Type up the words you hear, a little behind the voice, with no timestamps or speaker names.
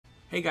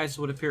Hey guys, it's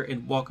WhatiFRacing,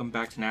 and welcome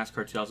back to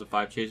NASCAR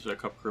 2005 Chase with our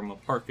Cup Crew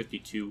Part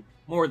 52.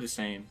 More of the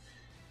same.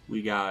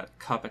 We got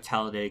Cup at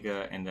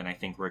Talladega, and then I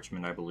think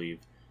Richmond, I believe.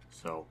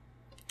 So,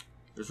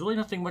 there's really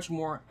nothing much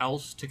more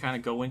else to kind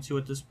of go into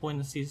at this point in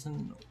the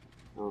season.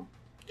 We're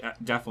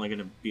definitely going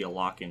to be a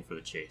lock-in for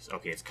the Chase.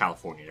 Okay, it's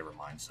California, never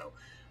mind. So,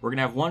 we're going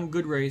to have one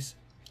good race,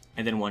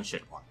 and then one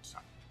shit one. So,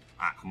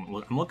 I'm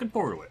looking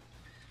forward to it.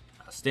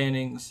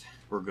 Standings,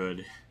 we're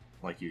good,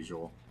 like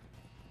usual.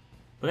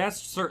 But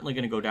that's certainly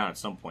going to go down at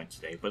some point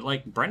today. But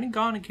like Brendan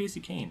Gaughan and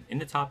Kasey Kahne in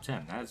the top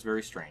 10. That is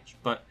very strange.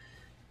 But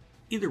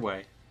either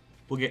way,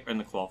 we'll get in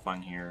the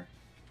qualifying here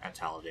at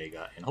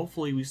Talladega. And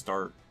hopefully we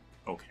start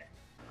okay.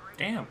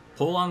 Damn.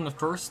 Pull on the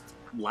first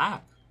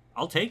lap.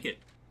 I'll take it.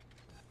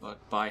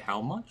 But by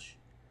how much?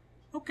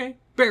 Okay.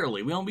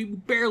 Barely. We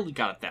barely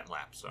got it that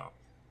lap. So.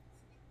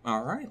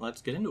 Alright.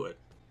 Let's get into it.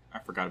 I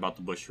forgot about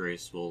the Busch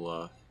race.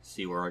 We'll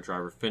see where our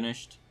driver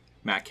finished.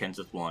 Matt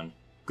Kenseth won.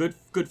 Good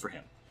for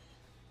him.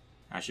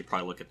 I should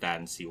probably look at that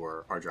and see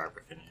where our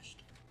driver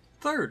finished.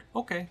 Third.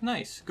 Okay,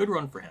 nice. Good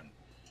run for him.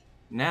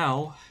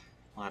 Now,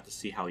 I'll have to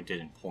see how he did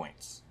in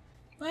points.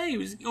 Hey, he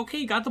was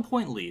okay. Got the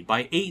point lead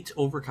by 8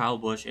 over Kyle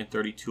Busch and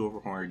 32 over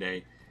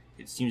Hornaday.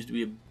 It seems to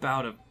be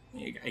about a,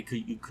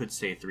 you could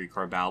say a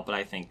 3-car battle, but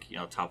I think, you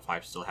know, top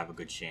 5 still have a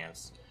good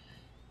chance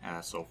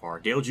so far.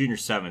 Dale Jr.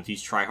 7th.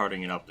 He's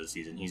try-harding it up this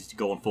season. He's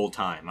going full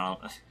time. I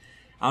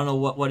don't know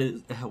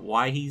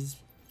why he's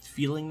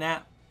feeling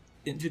that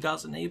in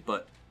 2008,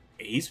 but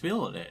he's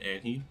feeling it,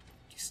 and he's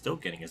still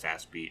getting his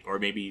ass beat. Or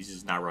maybe he's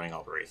just not running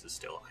all the races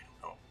still. I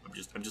don't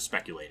know. I'm just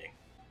speculating.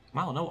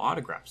 Wow, no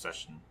autograph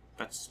session.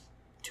 That's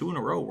 2 in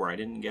a row where I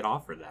didn't get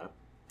offered that.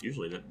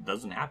 Usually that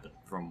doesn't happen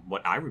from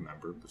what I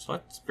remember. So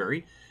that's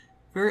very,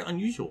 very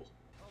unusual.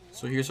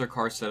 So here's our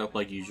car set up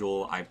like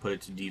usual. I put it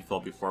to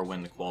default before I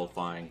went the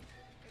qualifying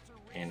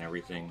and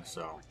everything.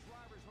 So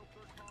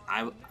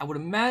I would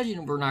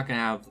imagine we're not going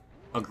to have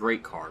a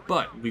great car,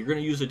 but we're going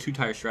to use a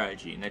 2-tire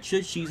strategy, and that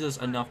should cheese us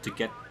enough to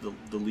get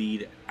the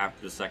lead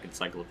after the second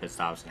cycle of pit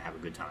stops and have a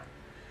good time.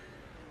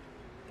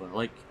 But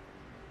like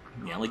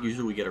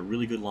usually, we get a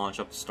really good launch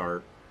up to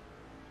start,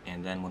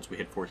 and then once we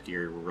hit 4th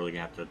gear, we're really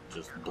going to have to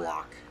just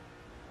block.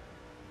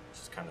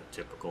 This is kind of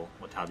typical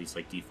with how these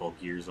like default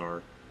gears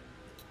are.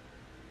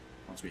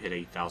 Once we hit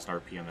 8,000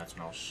 RPM, that's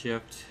when I'll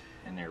shift,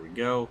 and there we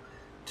go.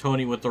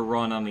 Tony with the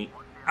run on the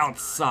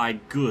outside.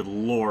 Good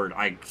lord,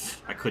 I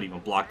couldn't even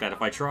block that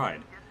if I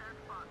tried.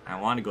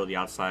 I want to go the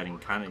outside and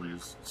kind of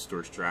use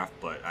Stewart's draft,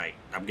 but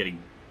I'm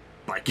getting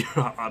like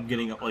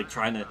like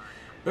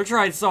they're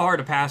trying so hard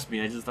to pass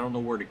me. I don't know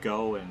where to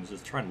go, and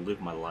just trying to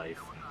live my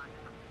life.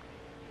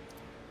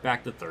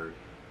 Back to 3rd.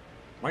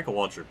 Michael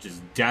Waltrip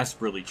just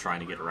desperately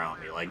trying to get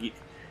around me. Like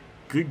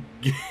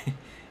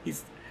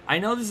I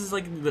know this is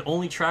like the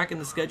only track in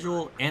the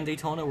schedule and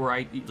Daytona where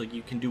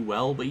you can do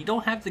well, but you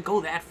don't have to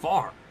go that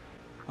far.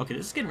 Okay,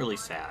 this is getting really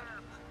sad.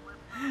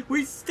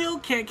 We still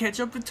can't catch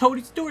up to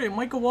Tony Stewart, and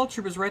Michael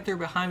Waltrip is right there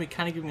behind me,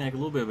 kind of giving me like a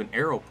little bit of an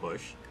arrow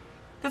push.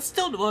 That's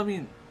still, well, I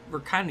mean, we're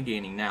kind of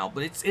gaining now,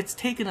 but it's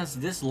taken us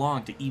this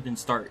long to even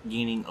start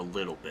gaining a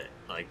little bit.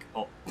 Like,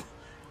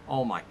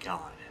 oh my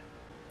god.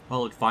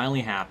 Well, it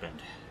finally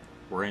happened.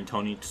 We're in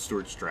Tony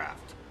Stewart's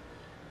draft.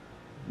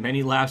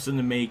 Many laps in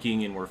the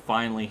making, and we're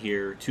finally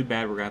here. Too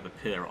bad we're gonna have to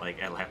pit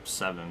like at lap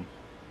 7.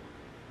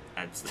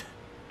 That's.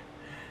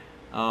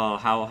 Oh,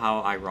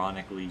 how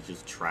ironically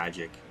just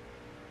tragic.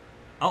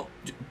 Oh,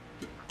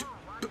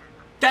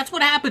 that's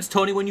what happens,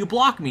 Tony, when you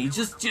block me.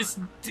 Just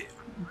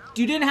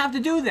you didn't have to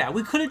do that.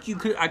 I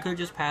could have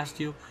just passed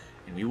you,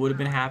 and we would have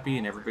been happy,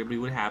 and everybody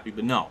would have been happy.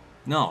 But no,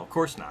 of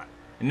course not.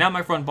 And now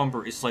my front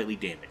bumper is slightly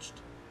damaged.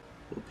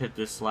 We'll pit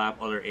this lap.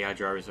 Other AI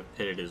drivers have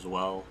pitted as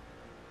well,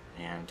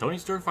 and Tony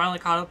Stewart finally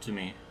caught up to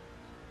me.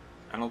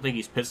 I don't think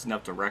he's pissed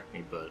enough to wreck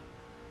me, but.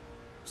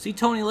 See,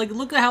 Tony, like,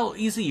 look at how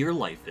easy your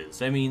life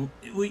is. I mean,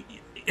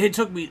 it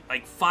took me,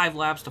 like, 5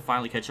 laps to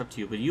finally catch up to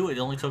you, but it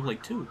only took,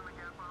 like, 2.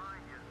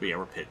 But yeah,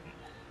 we're pitting.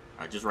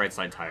 Just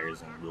right-side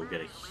tires, and we'll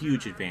get a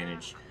huge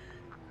advantage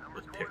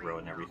with pit road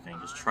and everything.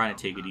 Just trying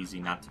to take it easy,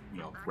 not to,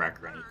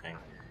 wreck or anything.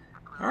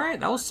 Alright,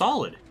 that was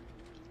solid.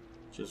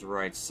 Just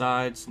right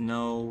sides,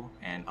 no,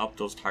 and up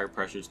those tire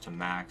pressures to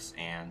max,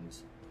 and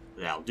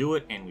that'll do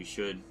it, and we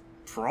should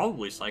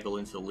probably cycle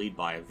into the lead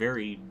by a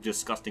very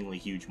disgustingly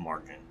huge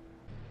margin.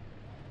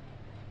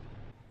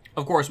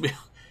 Of course,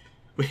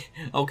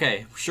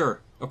 okay,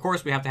 sure. Of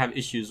course, we have to have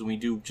issues when we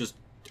do just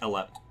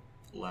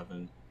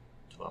 11,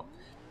 12.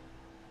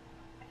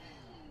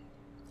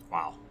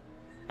 Wow,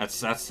 that's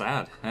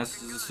sad.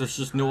 There's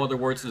just no other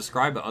words to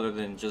describe it other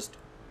than just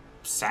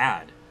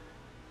sad.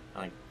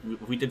 Like,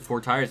 if we did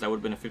 4 tires, that would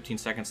have been a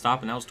 15-second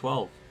stop, and that was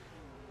 12.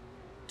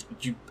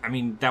 I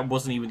mean, that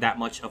wasn't even that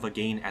much of a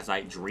gain as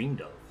I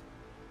dreamed of.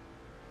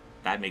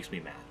 That makes me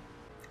mad.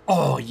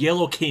 Oh,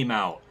 yellow came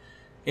out.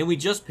 And we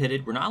just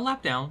pitted. We're not a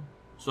lap down,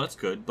 so that's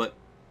good. But,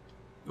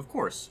 of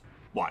course,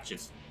 watch.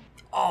 It's...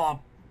 Oh,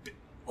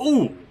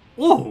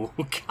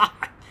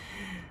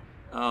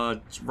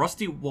 God.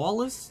 Rusty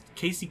Wallace,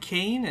 Kasey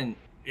Kahne, and...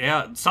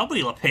 Yeah,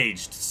 somebody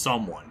LePaged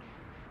someone.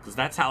 Because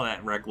that's how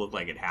that wreck looked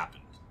like it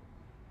happened.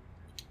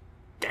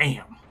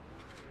 Damn.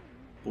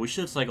 But we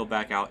should cycle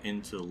back out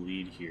into the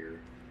lead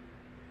here.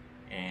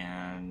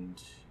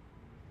 And...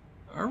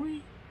 Are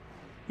we?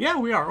 Yeah,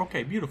 we are.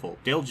 Okay, beautiful.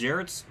 Dale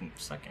Jarrett's in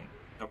second.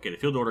 Okay, the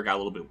field order got a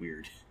little bit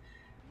weird.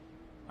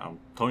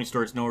 Tony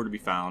Stewart's nowhere to be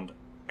found.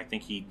 I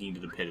think he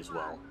needed the pit as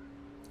well.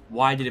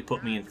 Why did it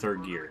put me in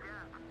third gear?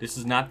 This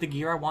is not the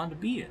gear I wanted to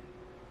be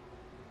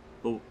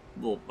in.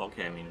 Well,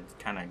 okay, I mean, it's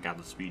kind of got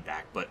the speed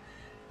back, but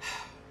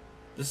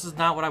this is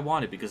not what I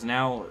wanted, because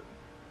now,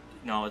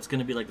 no, it's going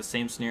to be like the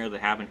same scenario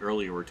that happened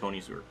earlier where Tony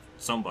Stewart,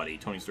 not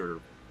Tony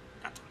Stewart,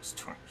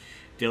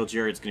 Dale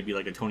Jarrett's going to be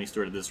like a Tony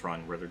Stewart of this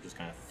run, where they're just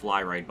going to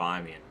fly right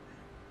by me, and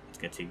it's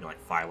going to take me like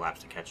 5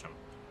 laps to catch them.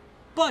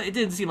 But it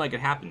didn't seem like it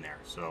happened there,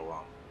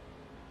 so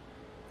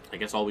I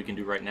guess all we can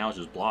do right now is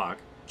just block.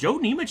 Joe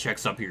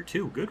Nemechek's up here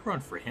too. Good run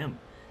for him.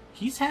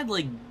 He's had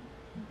like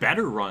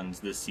better runs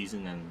this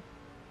season than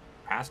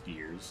past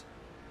years.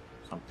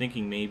 So I'm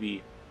thinking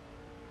maybe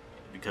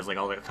because like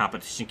all the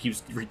competition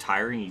keeps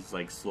retiring, he's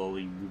like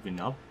slowly moving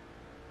up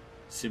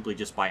simply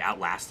just by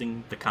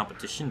outlasting the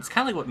competition. It's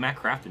kind of like what Mack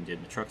Crafton did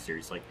in the truck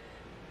series. Like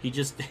he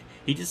just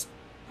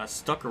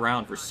stuck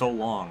around for so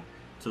long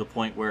to the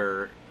point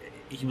where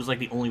he was like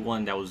the only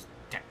one that was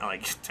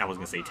like, I was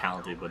gonna say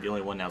talented, but the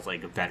only one that was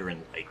like a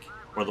veteran, like,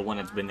 or the one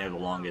that's been there the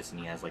longest, and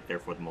he has like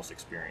therefore the most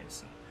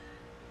experience. And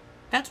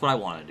that's what I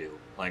want to do.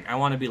 Like, I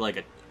want to be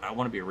like I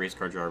want to be a race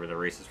car driver that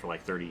races for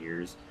like 30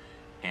 years,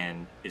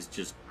 and is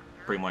just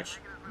pretty much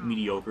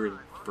mediocre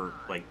for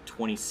like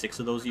 26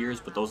 of those years.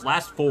 But those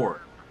last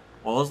 4,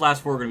 well, those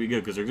last 4 are gonna be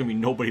good because there's gonna be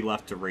nobody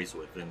left to race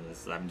with, and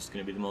I'm just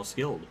gonna be the most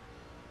skilled.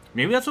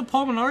 Maybe that's what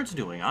Paul Menard's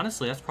doing.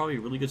 Honestly, that's probably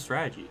a really good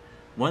strategy.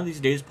 One of these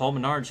days, Paul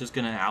Menard's just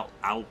gonna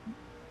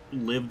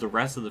outlive the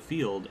rest of the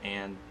field,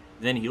 and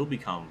then he'll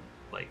become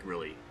like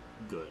really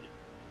good.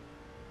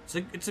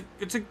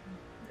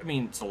 I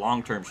mean, it's a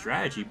long-term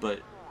strategy,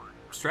 but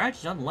strategy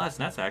nonetheless,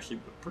 and that's actually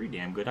a pretty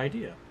damn good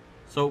idea.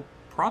 So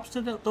props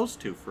to those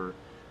two for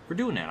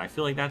doing that. I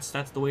feel like that's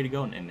the way to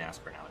go in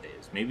NASCAR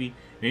nowadays. Maybe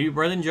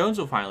Brendan Jones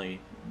will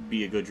finally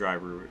be a good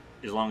driver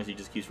as long as he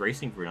just keeps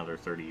racing for another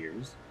 30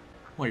 years.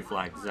 White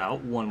flags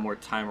out one more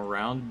time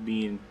around,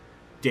 being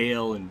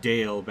Dale and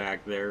Dale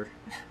back there,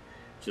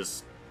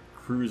 just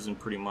cruising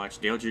pretty much.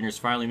 Dale Jr.'s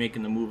finally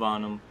making the move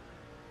on him.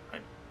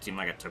 It seemed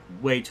like it took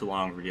way too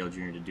long for Dale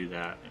Jr. to do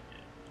that,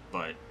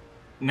 but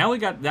now we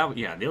got that.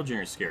 Yeah, Dale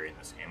Jr. is scary in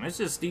this game. It's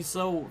just he's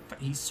so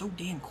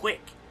damn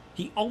quick.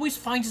 He always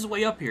finds his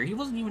way up here. He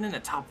wasn't even in the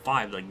top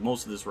 5 like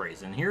most of this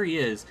race, and here he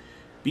is,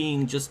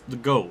 being just the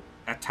GOAT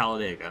at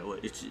Talladega.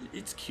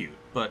 It's cute,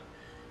 but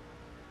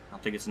I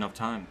don't think it's enough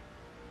time.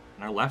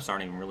 And our laps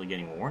aren't even really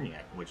getting worn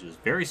yet, which is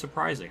very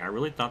surprising. I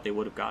really thought they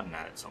would have gotten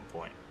that at some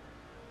point.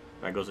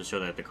 That goes to show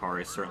that the car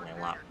is certainly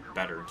a lot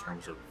better in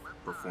terms of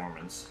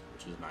performance,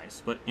 which is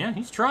nice. But yeah,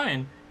 he's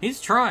trying.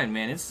 He's trying,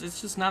 man. It's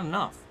just not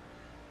enough.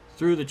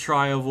 Through the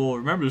trioval,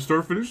 remember the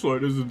start-finish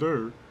line isn't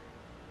there.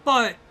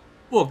 But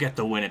we'll get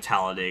the win at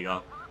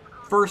Talladega.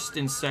 First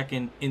and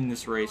second in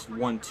this race,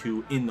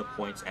 1-2 in the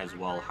points as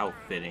well. How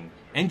fitting.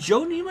 And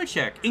Joe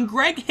Nemechek in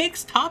Greg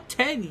Hicks' top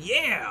 10.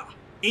 Yeah!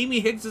 Amy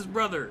Hicks'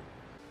 brother.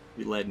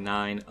 We led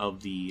 9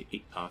 of the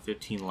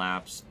 15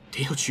 laps.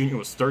 Dale Jr.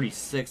 was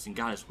 36 and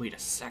got his way to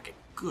second.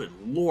 Good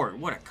lord,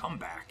 what a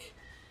comeback.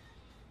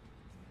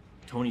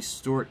 Tony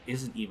Stewart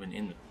isn't even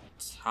in the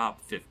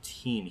top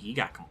 15. He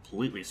got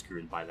completely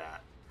screwed by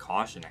that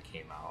caution that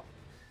came out.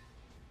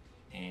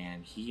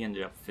 And he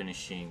ended up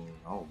finishing...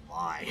 Oh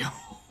my.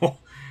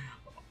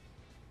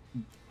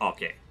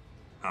 Okay,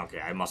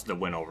 I must have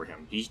went over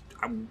him.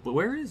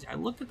 Where is he? I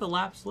looked at the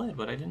laps led,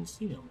 but I didn't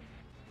see him.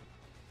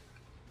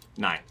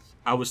 9th.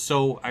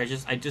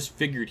 I just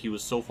figured he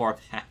was so far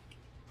back.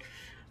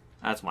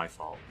 That's my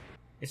fault.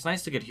 It's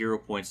nice to get hero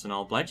points and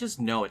all, but I just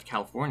know at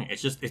California,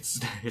 it's just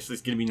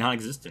gonna be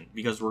non-existent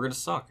because we're gonna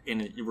suck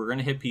and we're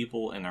gonna hit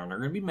people and they're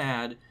gonna be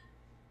mad.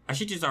 I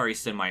should just already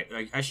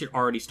I should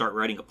already start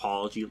writing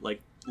apology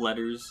like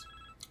letters.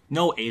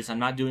 No, Ace, I'm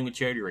not doing a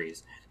charity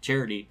raise.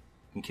 Charity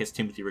can kiss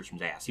Timothy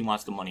Richmond's ass. He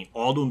wants the money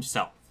all to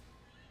himself.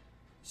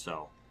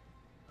 So,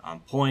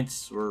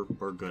 points,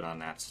 we're good on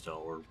that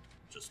still. We're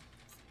just,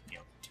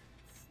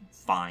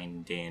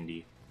 fine,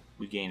 dandy.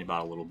 We gained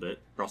about a little bit.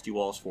 Rusty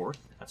Wallace 4th.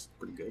 That's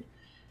pretty good.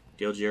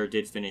 Dale Jarrett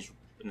did finish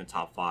in the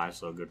top 5,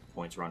 so a good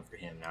points run for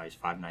him. Now he's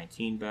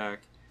 519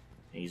 back.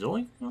 And he's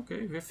only,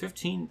 we have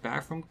 15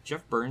 back from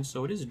Jeff Burns,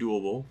 so it is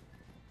doable.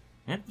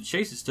 And the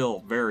chase is still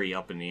very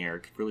up in the air.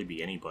 It could really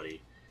be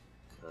anybody.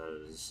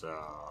 Because,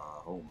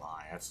 oh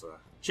my, that's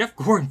Jeff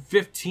Gordon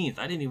 15th.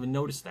 I didn't even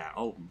notice that.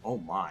 Oh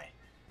my.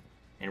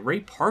 And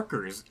Ray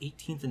Parker is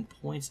 18th in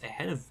points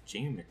ahead of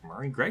Jamie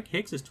McMurray. Greg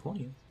Hicks is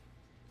 20th.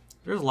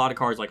 There's a lot of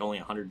cars like only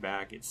 100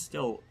 back. It's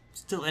still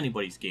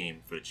anybody's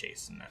game for the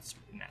chase in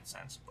that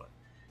sense. But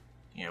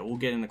yeah, we'll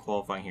get into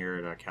qualifying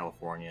here at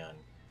California and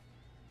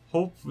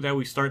hope that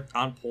we start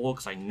on pole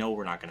because I know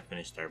we're not going to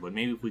finish there. But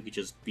maybe if we could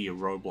just be a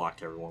roadblock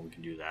to everyone, we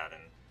can do that.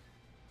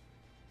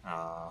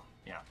 And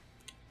yeah,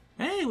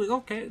 hey,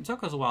 okay. It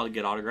took us a while to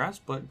get autographs,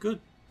 but good.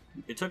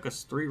 It took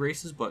us 3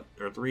 races,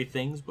 or 3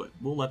 things, but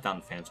we'll let down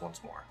the fans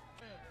once more.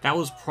 That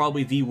was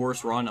probably the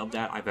worst run of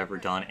that I've ever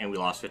done, and we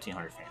lost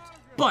 1,500 fans.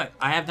 But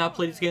I have not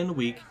played this game in a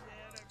week.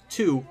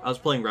 2, I was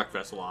playing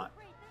Wreckfest a lot.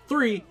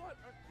 3,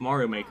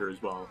 Mario Maker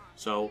as well.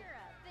 So,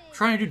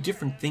 trying to do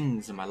different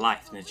things in my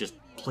life than just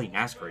play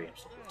NASCAR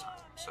games the whole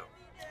time. So,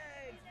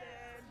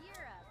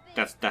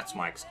 that's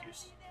my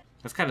excuse.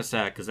 That's kind of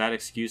sad, because that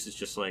excuse is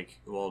just like,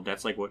 well,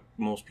 that's like what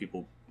most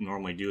people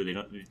normally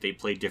do. They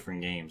play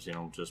different games. They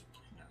don't just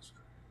play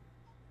NASCAR.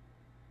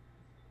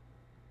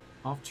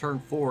 Off turn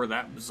 4,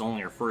 that was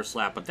only our first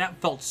lap, but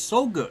that felt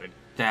so good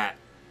that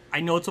I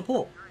know it's a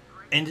pole.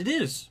 And it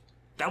is.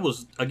 That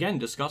was, again,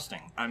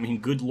 disgusting. I mean,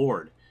 good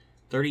lord.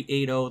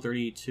 38.0,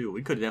 38.2.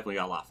 We could have definitely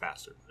got a lot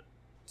faster. But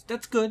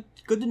that's good.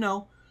 Good to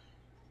know.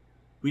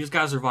 We just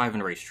gotta survive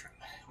in a race trim.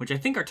 Which I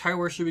think our tire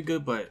wear should be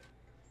good, but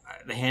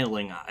the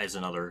handling is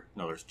another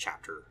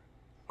chapter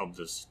of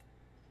this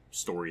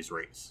story's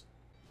race.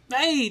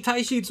 Hey,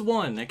 Ty Sheets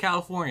won at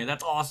California.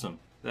 That's awesome.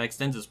 That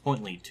extends his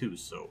point lead too,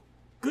 so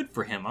good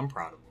for him. I'm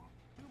proud of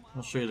him.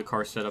 I'll show you the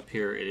car setup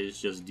here. It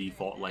is just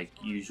default like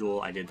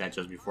usual. I did that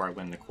just before I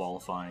went into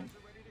qualifying.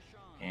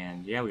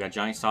 And yeah, we got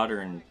Johnny Sauter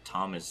and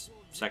Tom is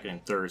 2nd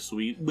and 3rd. So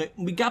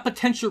we got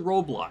potential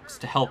roadblocks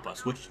to help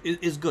us, which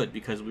is good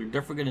because we're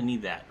definitely going to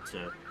need that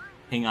to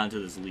hang on to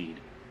this lead.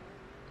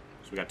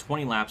 So we got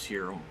 20 laps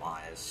here. Oh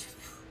my.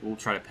 We'll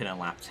try to pit on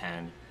lap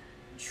 10.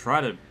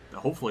 Try to,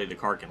 hopefully the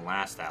car can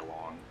last that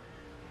long.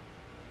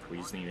 We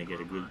just need to get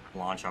a good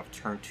launch off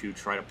turn 2,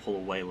 try to pull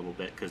away a little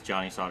bit, because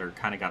Johnny Sauter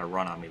kind of got a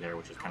run on me there,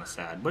 which is kind of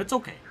sad. But it's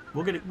okay.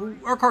 We'll get it.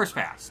 Our car's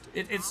fast.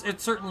 It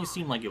certainly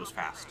seemed like it was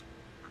fast.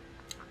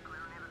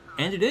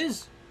 And it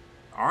is.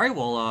 Alright,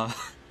 well,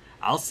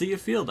 I'll see you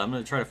field. I'm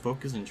going to try to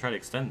focus and try to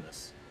extend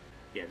this.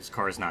 Yeah, this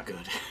car is not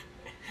good.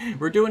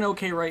 We're doing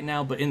okay right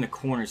now, but in the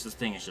corners, this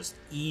thing is just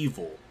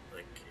evil.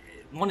 Like,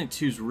 1 and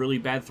 2 is really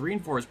bad. 3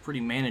 and 4 is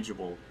pretty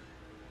manageable.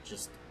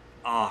 Just,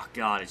 oh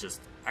god, it's just,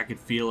 I could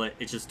feel it.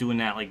 It's just doing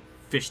that, like,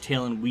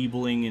 fishtailing,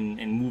 weebling,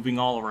 and moving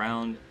all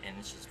around, and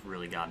it's just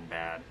really gotten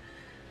bad.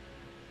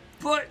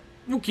 But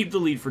we'll keep the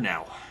lead for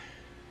now.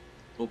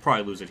 We'll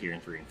probably lose it here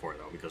in 3 and 4,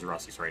 though, because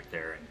Rusty's right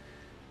there, and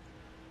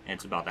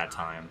it's about that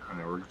time. I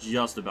mean, we're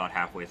just about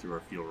halfway through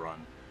our fuel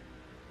run.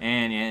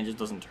 And yeah, it just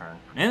doesn't turn.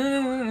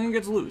 And it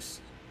gets loose.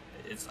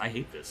 I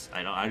hate this.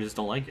 I just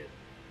don't like it.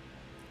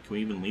 Can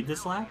we even lead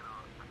this lap?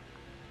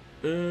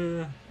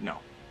 No.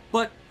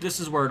 But this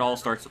is where it all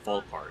starts to fall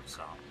apart,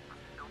 so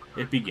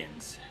it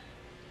begins.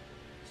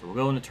 So we'll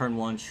go into turn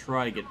 1,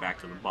 try to get back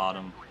to the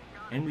bottom,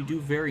 and we do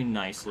very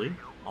nicely,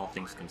 all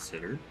things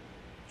considered.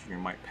 Junior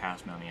might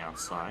pass me on the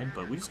outside,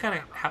 but we just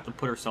have to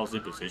put ourselves in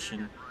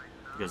position,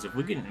 because if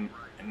we can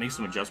make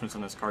some adjustments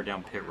on this car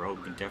down pit road,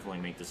 we can definitely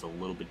make this a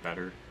little bit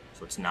better,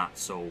 so it's not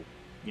so,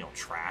 you know,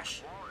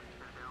 trash.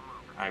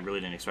 I really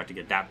didn't expect to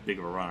get that big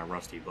of a run on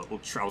Rusty, but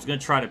I was going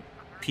to try to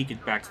peek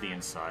it back to the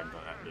inside,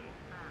 but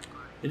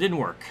it didn't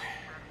work.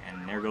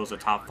 And there goes a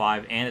top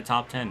 5 and a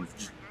top 10.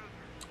 Just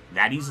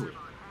that easily.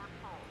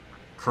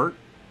 Kurt?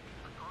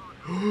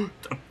 God,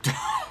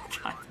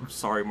 I'm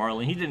sorry,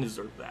 Marlon. He didn't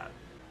deserve that.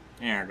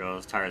 There it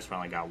goes. Tires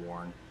finally got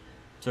worn.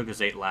 Took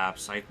us 8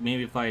 laps.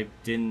 Maybe if I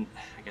didn't,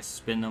 I guess,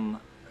 spin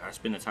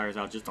the tires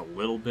out just a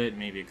little bit,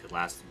 maybe it could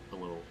last a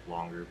little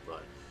longer.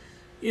 But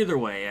either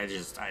way,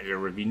 there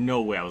would be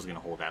no way I was going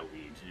to hold that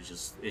lead.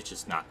 It's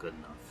just not good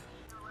enough.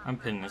 I'm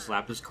pinning this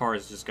lap. This car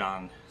has just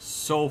gone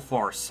so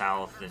far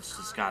south. It's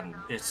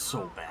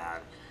so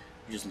bad.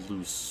 You just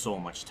lose so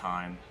much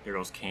time. There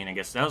goes Kane. I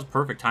guess that was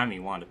perfect timing. He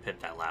wanted to pit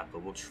that lap,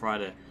 but we'll try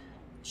to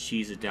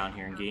cheese it down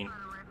here and gain.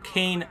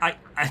 Kane,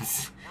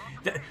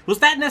 was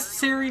that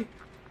necessary?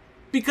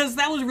 Because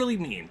that was really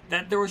mean.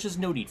 There was just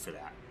no need for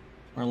that.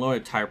 Our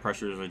lowered tire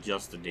pressure is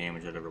adjust the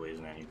damage. There really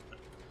isn't any.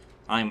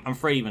 I'm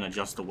afraid to even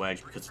adjust the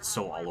wedge because it's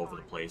so all over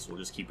the place. We'll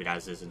just keep it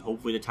as is, and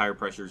hopefully the tire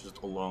pressure just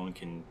alone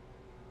can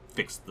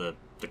fix the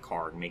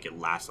car and make it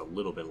last a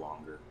little bit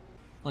longer.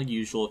 Like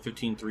usual, a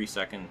 15.3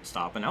 second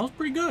stop, and that was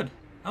pretty good.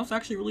 That was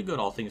actually really good,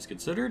 all things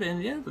considered,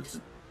 and yeah,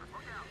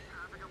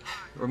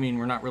 I mean,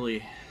 we're not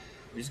really...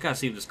 We just gotta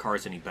see if this car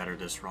is any better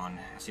this run.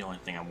 That's the only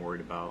thing I'm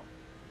worried about.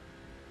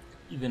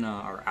 Even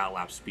our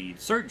outlap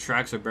speed. Certain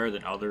tracks are better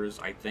than others,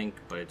 I think,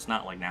 but it's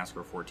not like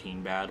NASCAR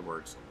 14 bad, where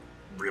it's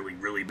really,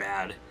 really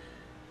bad.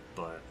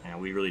 But, you know,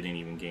 we really didn't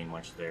even gain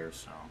much there,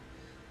 so...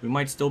 We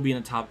might still be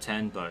in the top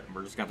 10, but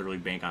we're just going to really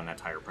bank on that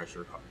tire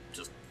pressure,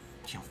 just,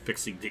 you know,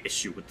 fixing the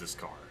issue with this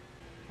car.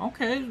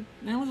 Okay,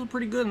 that was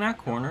pretty good in that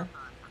corner.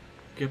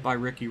 Get by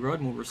Ricky Rudd,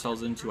 move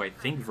ourselves into, I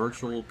think,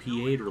 virtual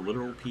P8 or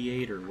literal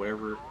P8 or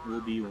whatever it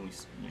will be when we,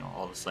 you know,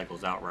 all the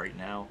cycles out right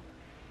now.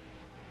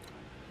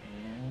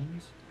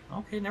 And,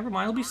 okay, never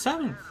mind, it'll be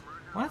 7th.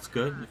 Well, that's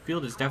good. The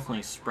field is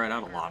definitely spread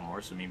out a lot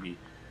more, so maybe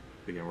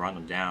we can run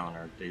them down,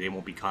 or they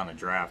won't be caught in the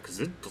draft, because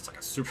it was like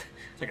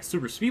a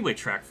super speedway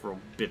track for a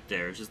bit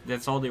there. It's just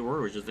that's all they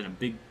were, was just in a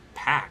big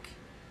pack.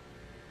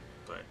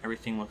 But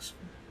everything looks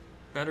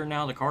better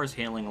now. The car is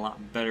handling a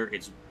lot better.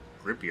 It's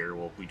grippier.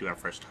 Well, we do have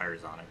fresh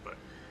tires on it, but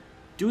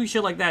doing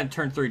shit like that in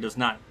turn 3 does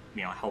not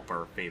you know, help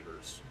our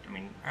favors. I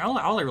mean, all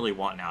I really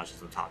want now is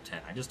just the top 10.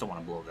 I just don't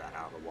want to blow that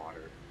out of the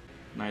water.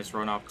 Nice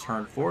run off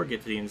turn 4,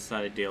 get to the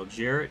inside of Dale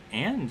Jarrett,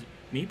 and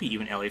maybe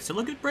even Elliott. So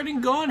look at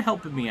Brendan Gaughan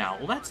helping me out.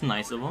 Well, that's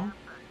nice of him.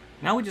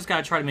 Now we just got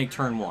to try to make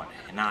turn 1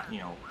 and not, you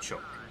know,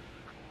 choke.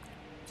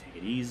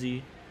 Take it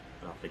easy.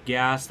 Put off the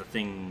gas. The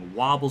thing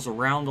wobbles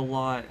around a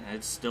lot.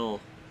 It's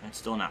still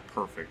not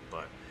perfect,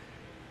 but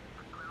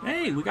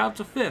hey, we got up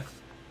to 5th.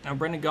 Now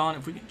Brendan Gaughan,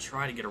 if we can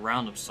try to get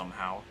around him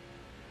somehow,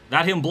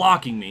 without him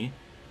blocking me,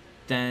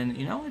 then,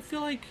 you know, I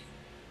feel like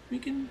we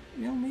can,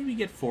 you know, maybe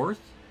get 4th,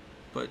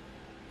 but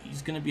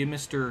he's going to be a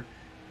Mr.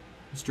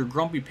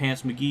 Grumpy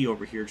Pants McGee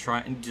over here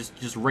trying,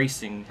 just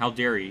racing. How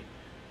dare he?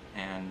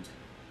 And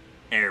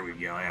there we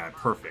go. Yeah,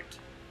 perfect.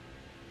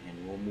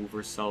 And we'll move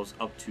ourselves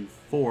up to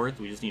 4th.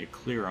 We just need to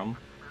clear him.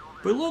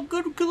 But a little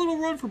good little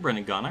run for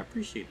Brendan Gaughan. I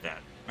appreciate that.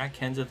 Matt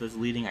Kenseth is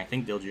leading. I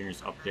think Dale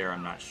Jr.'s up there.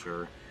 I'm not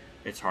sure.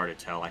 It's hard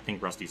to tell. I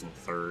think Rusty's in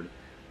 3rd.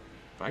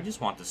 But I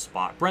just want this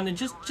spot. Brendan,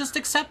 just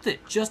accept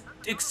it. Just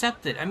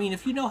accept it. I mean,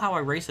 if you know how I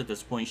race at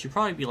this point, you should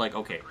probably be like,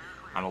 okay,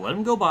 I'm going to let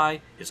him go by.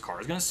 His car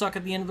is going to suck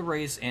at the end of the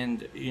race,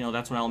 and, you know,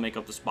 that's when I'll make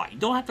up the spot. You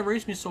don't have to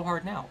race me so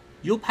hard now.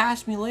 You'll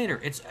pass me later.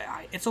 It's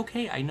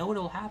okay. I know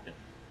it'll happen.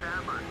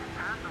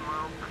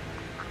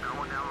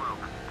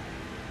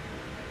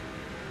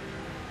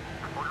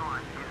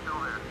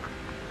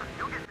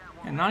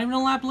 And not even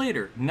a lap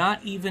later.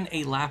 Not even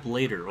a lap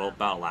later. Well,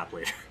 about a lap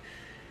later.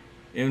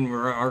 And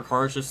our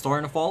car's just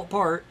starting to fall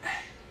apart.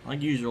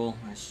 Like usual.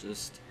 It's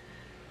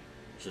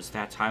just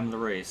that time of the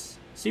race.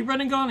 See,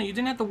 Brendan Gaughan, you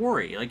didn't have to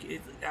worry. Like,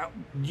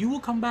 you will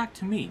come back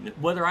to me,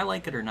 whether I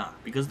like it or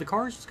not, because the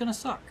car is just going to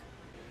suck.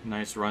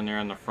 Nice run there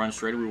on the front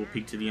straight. We will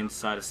peek to the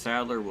inside of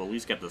Sadler. We'll at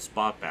least get the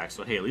spot back.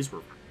 So, hey, at least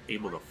we're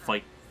able to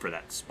fight for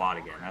that spot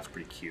again. That's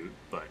pretty cute.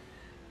 But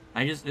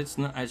it's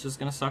just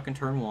going to suck in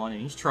turn 1,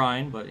 and he's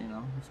trying, but, you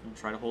know, he's going to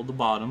try to hold the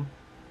bottom.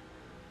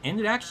 And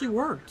it actually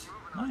worked.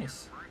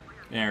 Nice.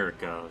 There it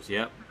goes.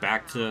 Yep,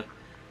 back to...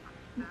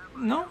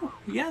 No,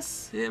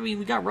 yes. I mean,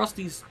 we got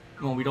Rusty's...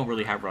 Well, we don't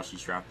really have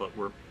Rusty's draft, but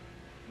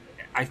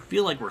I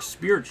feel like we're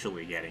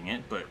spiritually getting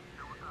it, but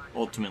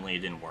ultimately it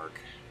didn't work.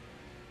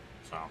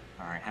 So,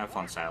 alright, have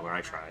fun, Sadler.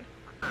 I tried.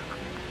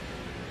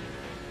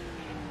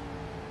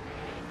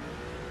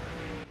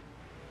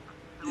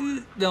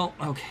 No,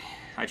 okay.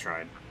 I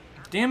tried.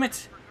 Damn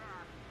it!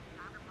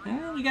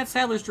 We got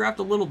Sadler's draft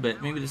a little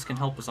bit. Maybe this can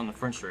help us on the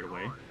front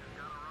straightaway.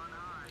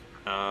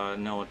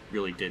 No, it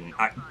really didn't.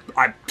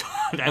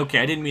 Okay,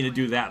 I didn't mean to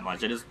do that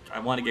much. I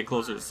want to get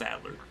closer to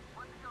Sadler.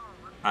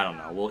 I don't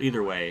know. Well,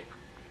 either way,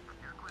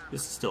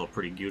 this is still a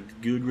pretty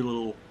good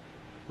little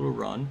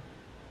run.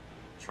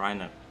 Trying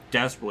to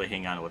desperately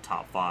hang on to a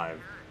top 5.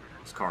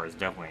 This car is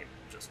definitely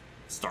just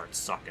starts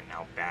sucking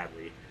now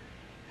badly.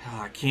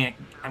 I can't.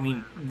 I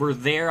mean, we're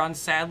there on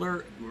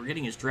Sadler. We're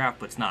getting his draft,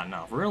 but it's not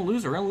enough. We're gonna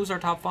lose. We're gonna lose our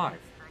top 5.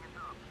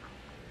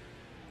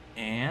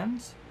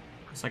 And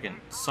if I can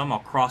somehow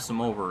cross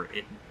him over,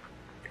 it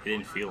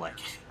didn't feel like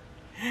it.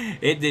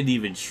 It didn't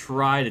even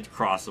try to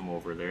cross him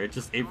over there.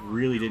 It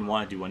really didn't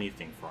want to do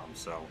anything for him.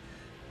 So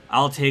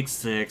I'll take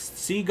 6th.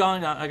 See,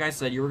 Gaughan, like I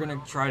said, you were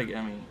gonna try to get.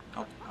 I mean,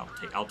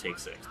 I'll take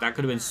 6th. That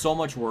could have been so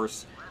much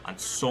worse on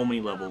so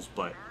many levels,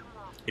 but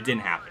it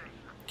didn't happen.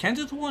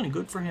 Kenseth won,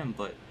 good for him.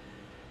 But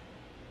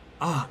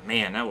oh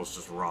man, that was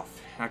just rough.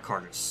 That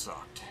car just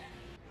sucked.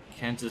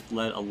 Kenseth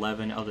led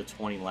 11 of the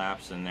 20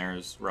 laps, and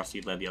there's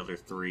Rusty led the other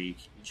 3.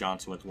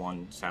 Johnson with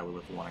 1, Sadler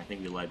with 1. I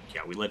think we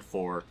led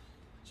 4.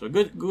 So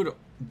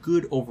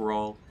good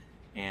overall.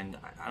 And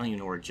I don't even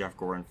know where Jeff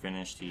Gordon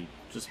finished. He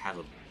just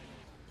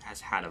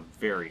has had a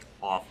very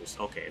awful.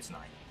 Okay, it's 9,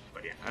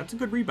 but yeah, that's a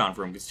good rebound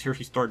for him because here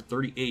he started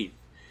 38th.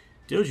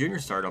 Dale Jr.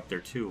 started up there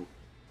too,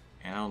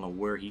 and I don't know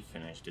where he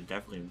finished. It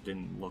definitely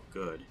didn't look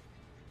good.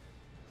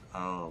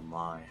 Oh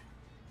my.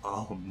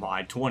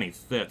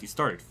 25th. He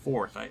started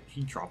 4th.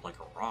 He dropped like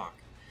a rock.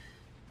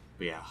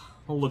 But yeah,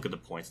 we'll look at the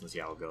points and see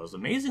how it goes.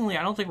 Amazingly,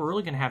 I don't think we're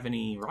really going to have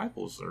any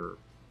rivals or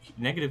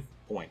negative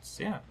points.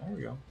 Yeah, there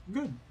we go.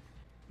 Good.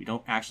 We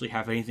don't actually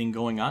have anything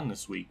going on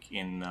this week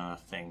in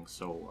things,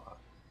 so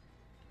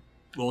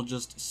we'll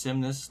just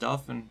sim this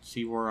stuff and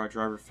see where our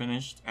driver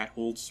finished at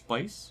Old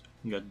Spice.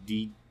 We got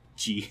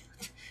DG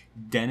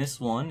Dennis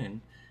 1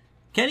 and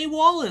Kenny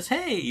Wallace.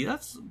 Hey,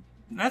 that's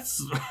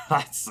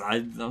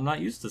I'm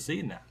not used to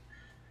seeing that.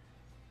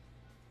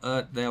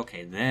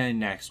 Okay, then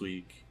next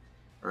week,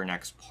 or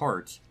next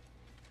part,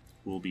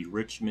 will be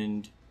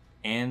Richmond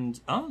and,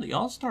 the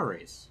All-Star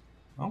race.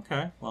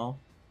 Okay, well,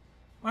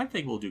 I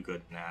think we'll do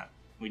good in that.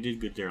 We did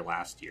good there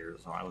last year,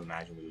 so I would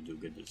imagine we would do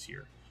good this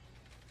year.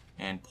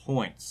 And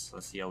points.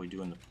 Let's see how we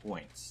do in the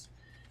points.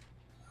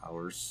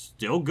 We're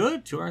still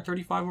good.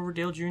 235 over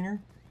Dale Jr.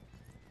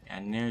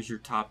 And there's your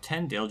top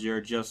 10. Dale Jr.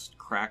 just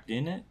cracked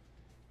in it.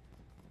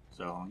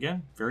 So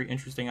again, very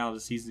interesting how the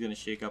season's going to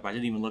shake up. I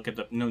didn't even look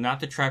at not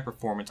the track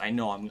performance. I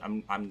know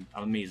I'm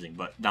amazing,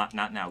 but not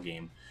now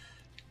game.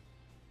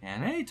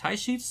 And hey, Ty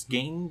Sheets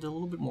gained a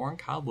little bit more on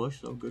Kyle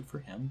Busch, so good for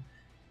him.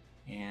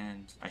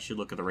 And I should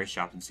look at the race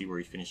shop and see where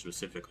he finished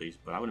specifically,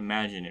 but I would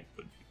imagine it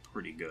would be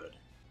pretty good.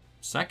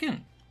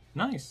 Second,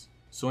 Nice.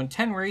 So in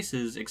 10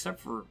 races, except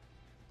for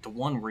the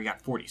one where he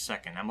got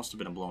 42nd, that must have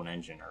been a blown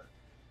engine or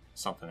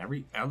something.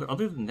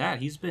 Other than that,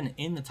 he's been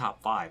in the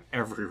top 5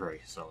 every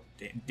race. So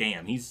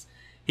damn, he's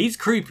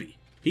creepy.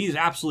 He's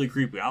absolutely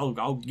creepy.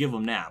 I'll give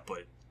him that,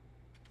 but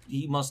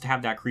he must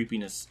have that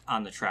creepiness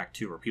on the track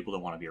too, or people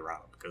don't want to be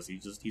around him because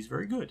he's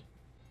very good.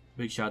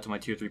 Big shout out to my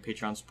Tier 3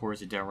 Patreon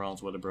supporters: Dan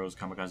Reynolds, Weather Bros,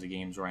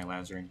 KamikazeGames, Ronnie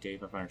Lazzarine,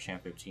 Dave, F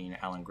Champ 15,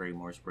 Alan Gray,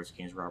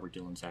 MotorsportsGames, Robert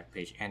Dillon, Zach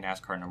Page, and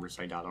NASCAR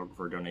numbersite.org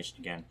for a donation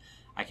again.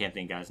 I can't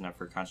thank you guys enough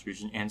for your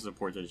contribution and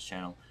support to this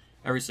channel.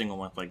 Every single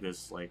month like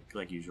this,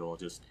 like usual,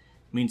 just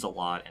means a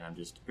lot, and I'm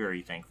just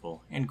very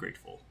thankful and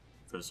grateful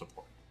for the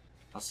support.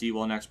 I'll see you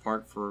all next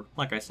part for,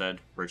 like I said,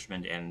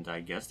 Richmond and I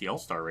guess the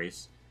All-Star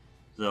race.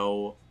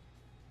 Though,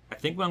 I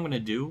think what I'm going to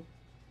do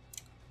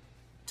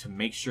to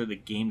make sure the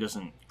game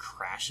doesn't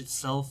crash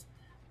itself,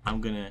 I'm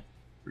going to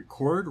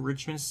record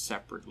Richmond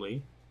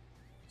separately,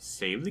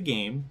 save the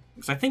game,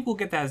 because I think we'll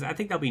get that. I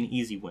think that'll be an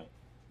easy win.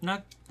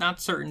 Not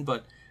certain,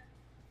 but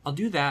I'll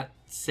do that,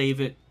 save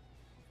it,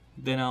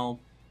 then I'll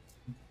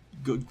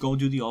go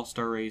do the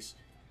All-Star race,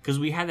 because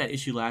we had that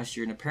issue last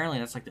year, and apparently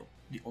that's like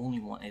the only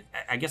one.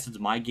 I guess it's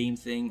my game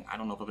thing. I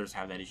don't know if others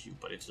have that issue,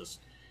 but it's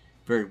just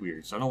very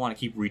weird. So I don't want to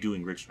keep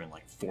redoing Richmond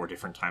like 4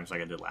 different times like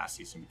I did last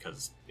season,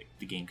 because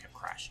the game kept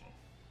crashing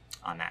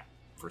on that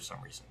for some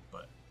reason.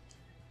 But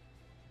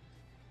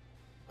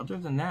other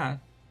than that,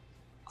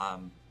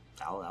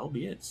 that'll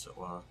be it.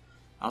 So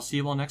I'll see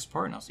you all next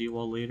part, and I'll see you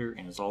all later.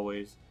 And as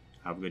always,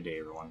 have a good day,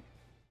 everyone.